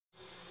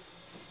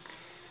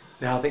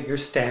Now that you're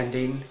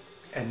standing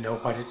and know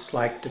what it's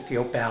like to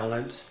feel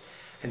balanced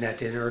and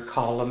that inner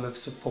column of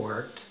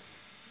support,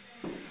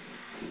 I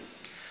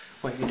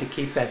want you to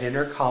keep that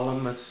inner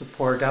column of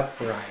support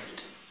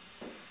upright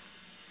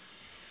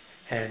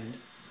and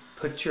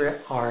put your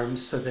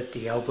arms so that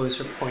the elbows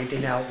are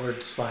pointing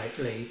outward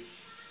slightly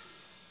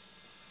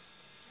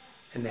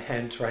and the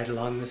hands right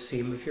along the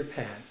seam of your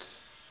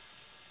pants.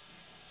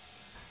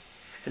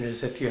 And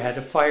as if you had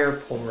a fire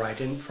pole right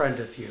in front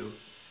of you,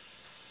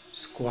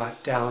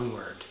 squat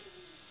downward,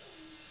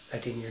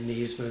 letting your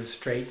knees move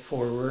straight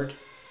forward,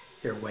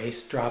 your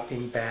waist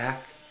dropping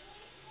back,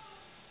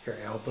 your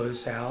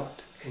elbows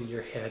out, and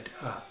your head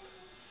up,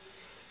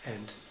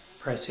 and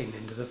pressing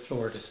into the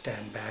floor to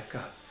stand back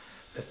up,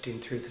 lifting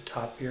through the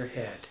top of your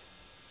head.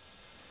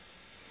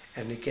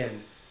 And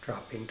again,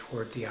 dropping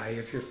toward the eye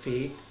of your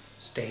feet,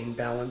 staying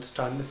balanced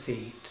on the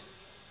feet,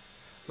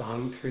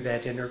 long through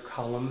that inner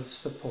column of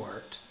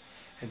support,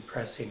 and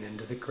pressing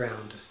into the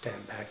ground to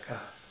stand back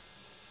up.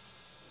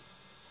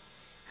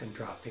 And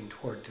dropping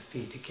toward the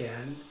feet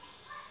again,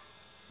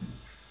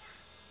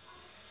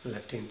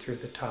 lifting through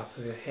the top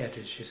of the head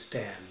as you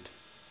stand.